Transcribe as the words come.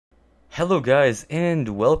Hello guys,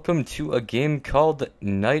 and welcome to a game called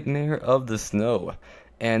Nightmare of the Snow.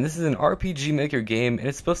 And this is an RPG Maker game, and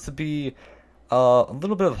it's supposed to be a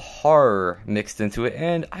little bit of horror mixed into it.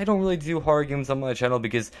 And I don't really do horror games on my channel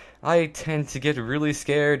because I tend to get really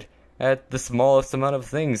scared at the smallest amount of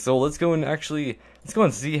things. So let's go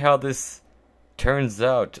and see how this turns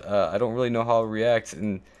out. I don't really know how I'll react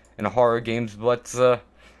in horror games, but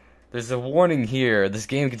there's a warning here. This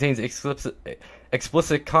game contains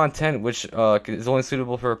explicit content which is only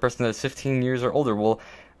suitable for a person that's 15 years or older. Well,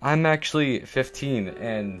 I'm actually 15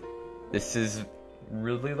 and this is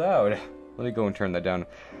really loud. Let me go and turn that down.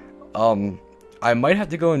 I might have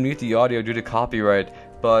to go and mute the audio due to copyright,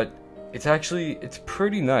 but it's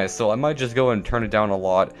pretty nice, so I might just go and turn it down a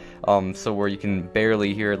lot, so where you can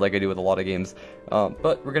barely hear it like I do with a lot of games.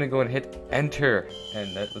 But we're gonna go and hit enter,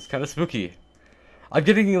 and that was kind of spooky. I'm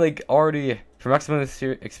getting, like, already, for maximum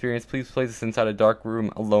experience, please place this inside a dark room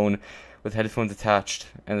alone with headphones attached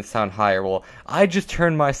and the sound higher. Well, I just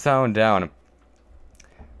turned my sound down.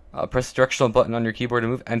 Press the directional button on your keyboard to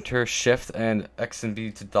move, enter, shift, and X and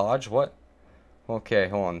B to dodge. What? Okay,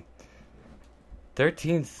 hold on.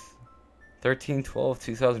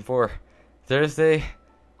 13/12/2004. Thursday.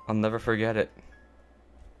 I'll never forget it.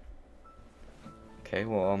 Okay,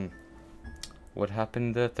 well, what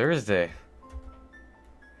happened Thursday?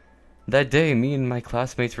 That day, me and my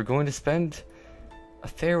classmates were going to spend a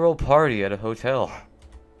farewell party at a hotel.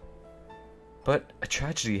 But a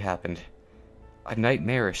tragedy happened. A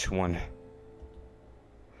nightmarish one.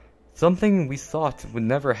 Something we thought would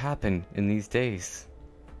never happen in these days.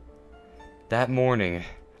 That morning,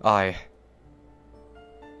 Wait,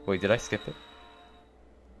 did I skip it?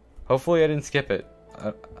 Hopefully I didn't skip it.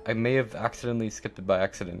 I may have accidentally skipped it by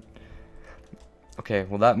accident. Okay,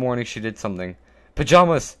 well that morning she did something.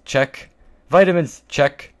 Pajamas, check. Vitamins,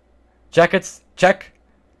 check. Jackets, check.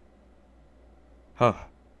 Huh.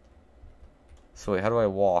 So wait, how do I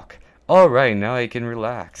walk? Alright, now I can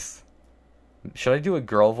relax. Should I do a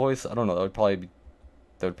girl voice? I don't know, that would probably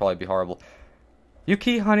be horrible.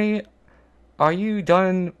 Yuki, honey, are you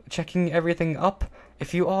done checking everything up?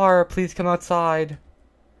 If you are, please come outside.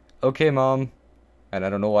 Okay, Mom. And I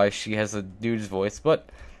don't know why she has a dude's voice, but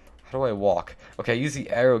how do I walk? Okay, I use the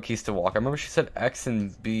arrow keys to walk. I remember she said X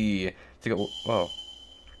and B to go. Whoa.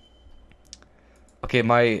 Okay,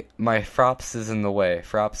 my Fraps is in the way.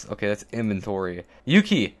 Fraps. Okay, that's inventory.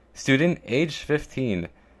 Yuki, student, age 15.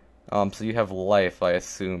 So you have life, I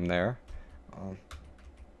assume there.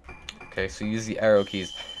 Okay, so use the arrow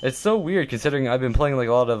keys. It's so weird considering I've been playing like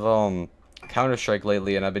a lot of Counter-Strike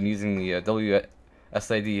lately, and I've been using the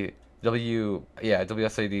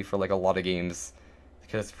WSID for like a lot of games.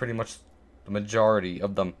 Because it's pretty much the majority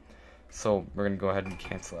of them. So we're gonna go ahead and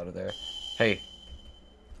cancel out of there. Hey.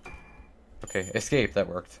 Okay, escape, that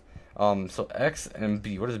worked. So X and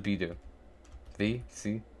B, what does B do? V,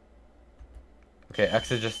 C? Okay,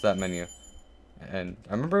 X is just that menu. And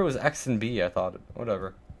I remember it was X and B, I thought.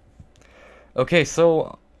 Whatever. Okay,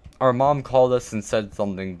 so our mom called us and said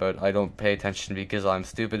something, but I don't pay attention because I'm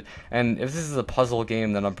stupid. And if this is a puzzle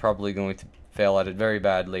game, then I'm probably going to fail at it very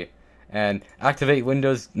badly. And activate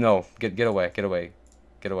Windows. No, get away.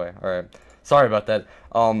 Alright. Sorry about that.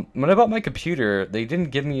 When I bought my computer, they didn't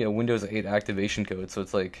give me a Windows 8 activation code, so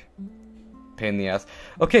it's like pain in the ass.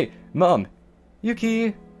 Okay, Mom.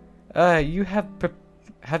 Yuki, have you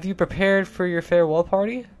prepared for your farewell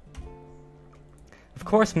party? Of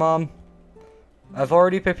course, Mom. I've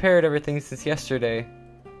already prepared everything since yesterday.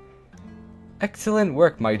 Excellent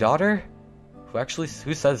work, my daughter.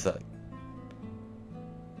 Who says that?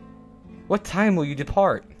 What time will you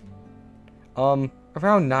depart?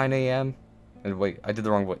 Around 9 a.m. And wait, I did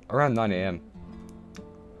the wrong way. Around 9 a.m.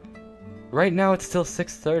 Right now it's still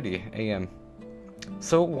 6:30 a.m.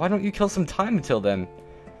 So why don't you kill some time until then?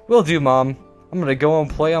 Will do, Mom. I'm gonna go and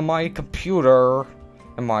play on my computer.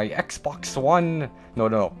 And my Xbox One.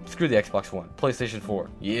 No. Screw the Xbox One. PlayStation 4.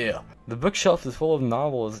 Yeah. The bookshelf is full of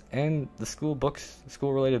novels and the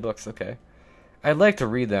school-related books. Okay. I'd like to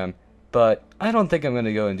read them, but I don't think I'm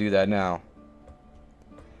gonna go and do that now.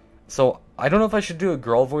 So, I don't know if I should do a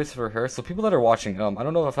girl voice for her. So people that are watching, I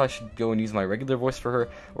don't know if I should go and use my regular voice for her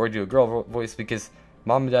or do a girl voice because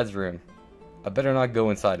Mom and Dad's room. I better not go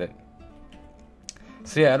inside it.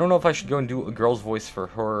 So yeah, I don't know if I should go and do a girl's voice for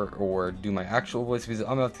her or do my actual voice because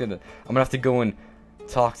I'm gonna have to go and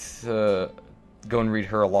go and read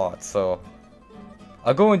her a lot. So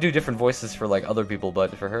I'll go and do different voices for like other people,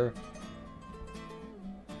 but for her,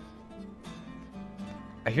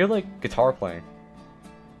 I hear like guitar playing.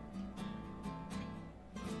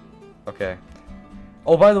 Okay.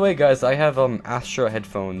 Oh, by the way, guys, I have Astro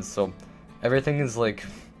headphones, so everything is like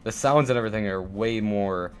the sounds and everything are way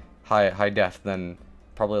more high def than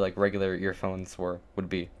probably like regular earphones would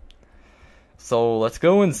be. So let's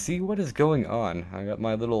go and see what is going on. I got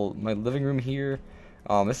my living room here.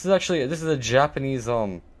 This is a Japanese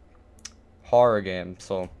horror game.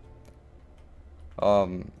 So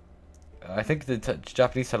I think the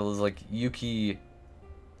Japanese title is like Yuki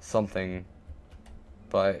something,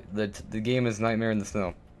 but the game is Nightmare in the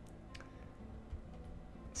Snow.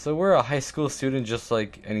 So we're a high school student just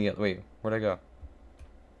like any other. Wait, where'd I go?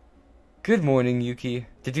 Good morning, Yuki.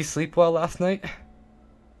 Did you sleep well last night?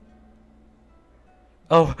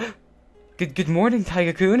 Oh, good morning,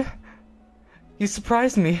 Taiga-kun. You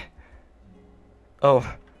surprised me. Oh,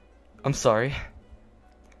 I'm sorry.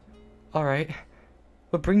 Alright.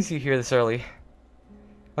 What brings you here this early?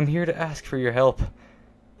 I'm here to ask for your help.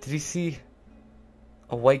 Did you see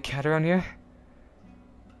a white cat around here?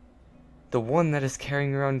 The one that is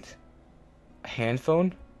carrying around a hand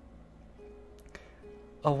phone?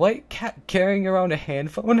 A white cat carrying around a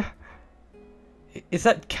hand phone? Is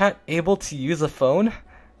that cat able to use a phone?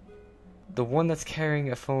 The one that's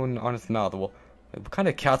carrying a phone on its mouth. Well, what kind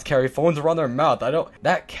of cats carry phones around their mouth?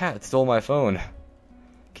 That cat stole my phone.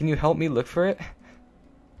 Can you help me look for it?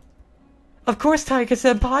 Of course,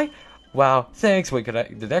 Taiga-senpai! Wow, thanks. Wait, did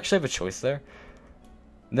I actually have a choice there?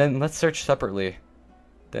 Then let's search separately.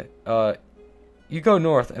 You go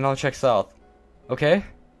north and I'll check south. Okay?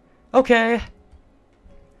 Okay!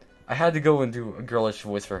 I had to go and do a girlish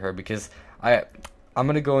voice for her because I'm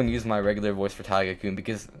gonna go and use my regular voice for Taiga-kun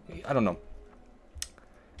because, I don't know.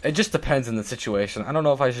 It just depends on the situation. I don't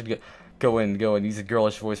know if I should go and use a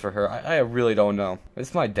girlish voice for her. I really don't know.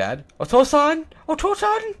 It's my dad. Oto-san!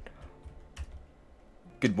 Oto-san!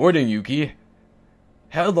 Good morning, Yuki.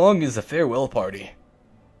 How long is the farewell party?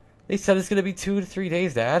 They said it's gonna be 2 to 3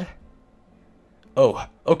 days, Dad. Oh,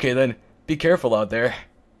 okay then. Be careful out there.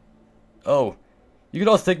 Oh, you can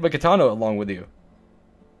also take my katana along with you.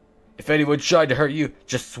 If anyone tried to hurt you,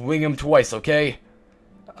 just swing him twice, okay?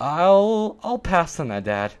 I'll pass on that,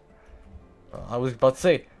 Dad. I was about to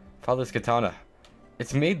say, Father's katana.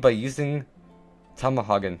 It's made by using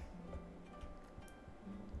Tamahagen.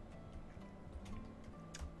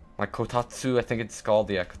 My kotatsu, I think it's called,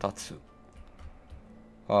 yeah, kotatsu.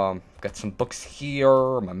 Got some books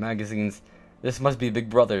here, my magazines. This must be Big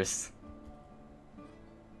Brother's.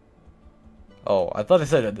 Oh, I thought it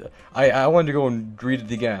said, I wanted to go and read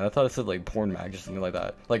it again. I thought it said like porn mag or something like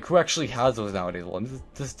that. Like, who actually has those nowadays? Well,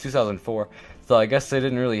 this is 2004, so I guess they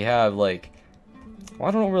didn't really have like, well,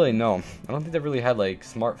 I don't really know. I don't think they really had like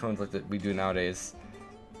smartphones like that we do nowadays.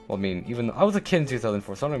 Well, I mean, even I was a kid in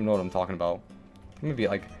 2004, so I don't even know what I'm talking about. Maybe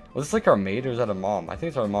like, was this like our maid or is that a mom? I think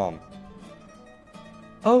it's our mom.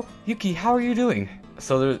 Oh, Yuki, how are you doing?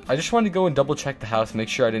 So I just wanted to go and double check the house, make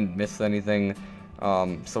sure I didn't miss anything.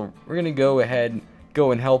 So we're gonna go ahead,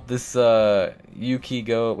 go and help this, Yuki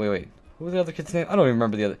go, wait, what was the other kid's name? I don't even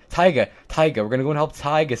remember the other, Taiga, we're gonna go and help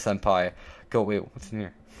Taiga-senpai. Go, wait, what's in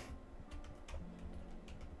here?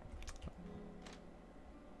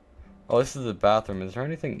 Oh, this is the bathroom. Is there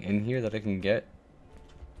anything in here that I can get?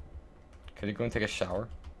 Could I go and take a shower?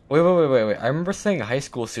 Wait, I remember saying high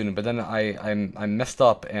school student, but then I messed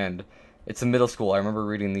up, and it's a middle school. I remember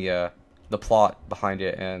reading the plot behind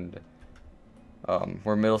it, and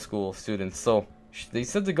we're middle school students. So they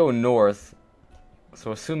said to go north.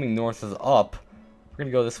 So assuming north is up, we're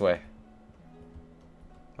gonna go this way.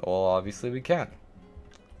 Well, obviously we can't.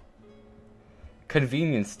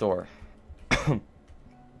 Convenience store.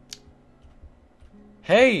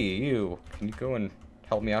 Hey, you! Can you go and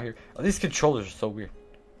help me out here? Oh, these controllers are so weird.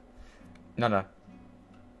 Nana.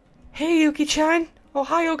 Hey, Yuki-chan!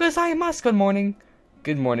 Ohayo gozaimasu! Good morning.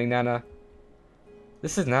 Good morning, Nana.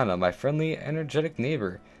 This is Nana, my friendly, energetic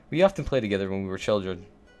neighbor. We often played together when we were children.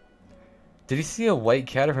 Did you see a white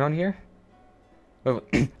cat around here?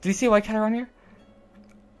 Wait, did you see a white cat around here?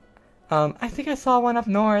 I think I saw one up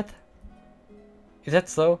north. Is that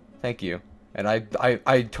so? Thank you. And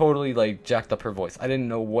I totally, like, jacked up her voice. I didn't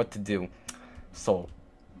know what to do. So,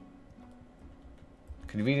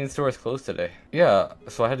 convenience store is closed today. Yeah,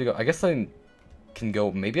 so I had to go. I guess I can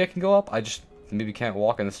go. Maybe I can go up. I just maybe can't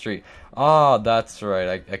walk in the street. Ah, that's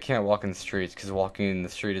right. I can't walk in the streets because walking in the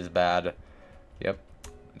street is bad. Yep.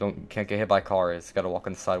 Can't get hit by cars. Gotta walk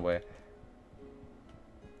on the sideway.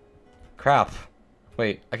 Crap.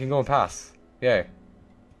 Wait, I can go and pass. Yay.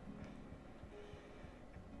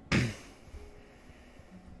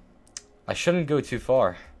 I shouldn't go too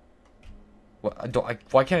far.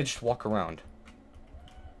 Why can't I just walk around?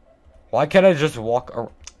 Why can't I just walk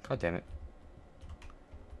around? God damn it.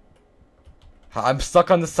 I'm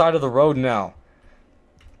stuck on the side of the road now.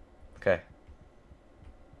 Okay.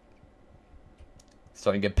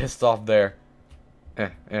 Starting to get pissed off there.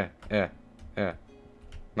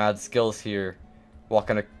 Mad skills here.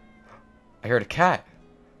 Walking a... I heard a cat.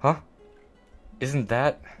 Huh? Isn't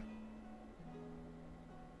that...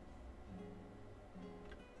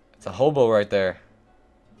 It's a hobo right there.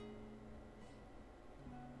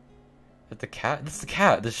 Is that the cat? This is the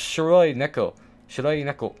cat. This is Shiroi Neko. Shiroi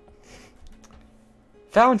Neko.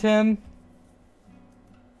 Found him!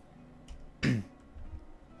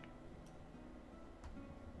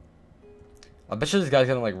 I bet you this guy's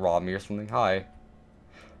gonna like rob me or something. Hi.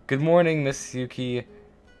 Good morning, Miss Yuki.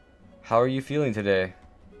 How are you feeling today?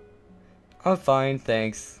 I'm fine,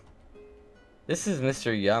 thanks. This is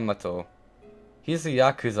Mr. Yamato. He's a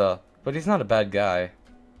Yakuza, but he's not a bad guy.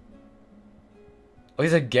 Oh,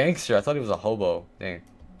 he's a gangster. I thought he was a hobo. Dang.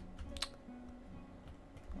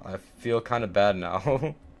 I feel kind of bad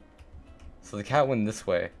now. So the cat went this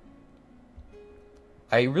way.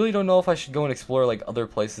 I really don't know if I should go and explore like other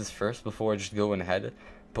places first before I just go ahead.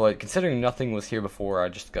 But considering nothing was here before, I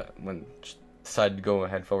just decided to go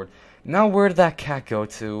ahead forward. Now where did that cat go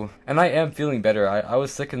to? And I am feeling better. I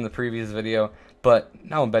was sick in the previous video, but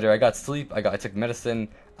now I'm better. I got sleep. I took medicine.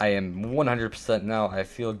 I am 100% now. I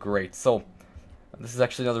feel great. So this is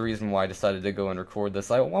actually another reason why I decided to go and record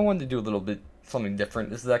this. I wanted to do a little bit something different.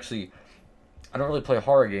 This is actually, I don't really play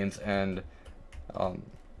horror games, and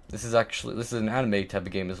this is an anime type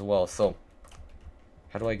of game as well. So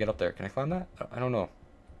how do I get up there? Can I climb that? I don't know.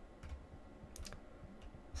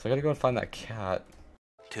 So I gotta go and find that cat.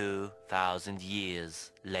 2,000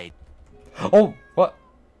 years later. Oh, what?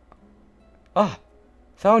 Ah,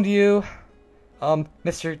 found you.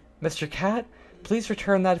 Mr. Cat, please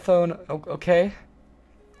return that phone, okay?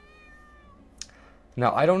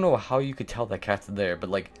 Now, I don't know how you could tell that cat's there, but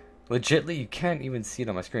like, legitly, you can't even see it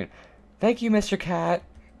on my screen. Thank you, Mr. Cat.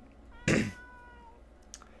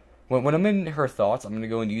 When I'm in her thoughts, I'm gonna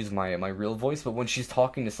go and use my real voice, but when she's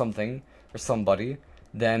talking to something or somebody,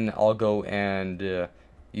 then I'll go and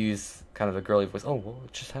use kind of a girly voice. Oh,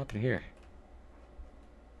 what just happened here?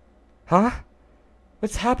 Huh?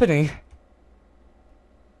 What's happening?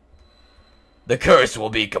 The curse will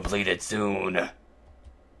be completed soon.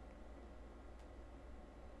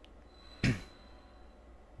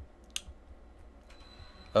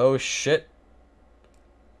 Oh shit.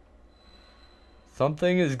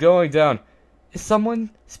 Something is going down. Is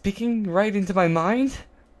someone speaking right into my mind?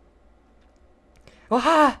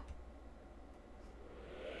 Waha!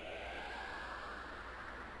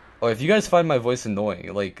 Oh, if you guys find my voice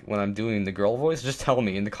annoying, like when I'm doing the girl voice, just tell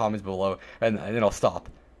me in the comments below, and then I'll stop.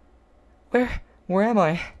 Where am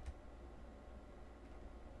I?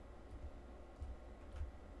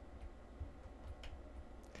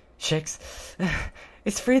 Shakes.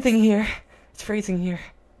 It's freezing here. It's freezing here.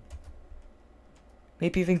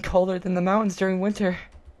 Maybe even colder than the mountains during winter.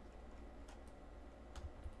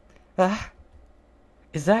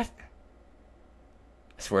 Is that...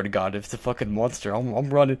 I swear to God, if it's a fucking monster, I'm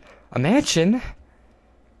running. A mansion?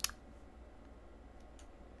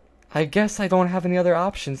 I guess I don't have any other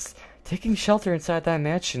options. Taking shelter inside that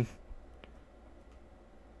mansion.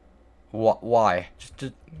 Why? Just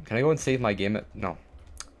can I go and save my game? No.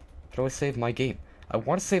 How do I save my game? I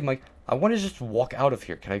want to save my... I want to just walk out of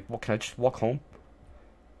here. Can I just walk home?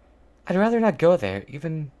 I'd rather not go there.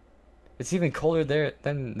 It's even colder there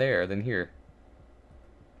than here.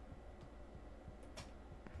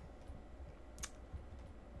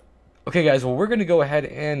 Okay, guys. Well, we're gonna go ahead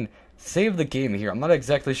and save the game here. I'm not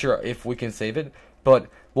exactly sure if we can save it, but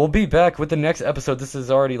we'll be back with the next episode. This is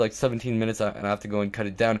already like 17 minutes, and I have to go and cut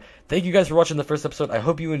it down. Thank you guys for watching the first episode. I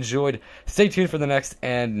hope you enjoyed. Stay tuned for the next,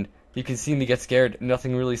 and you can see me get scared.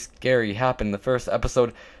 Nothing really scary happened in the first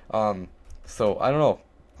episode. So I don't know.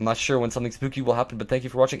 I'm not sure when something spooky will happen, but thank you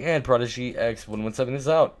for watching, and Prodigy X117 is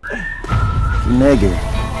out. Nigga.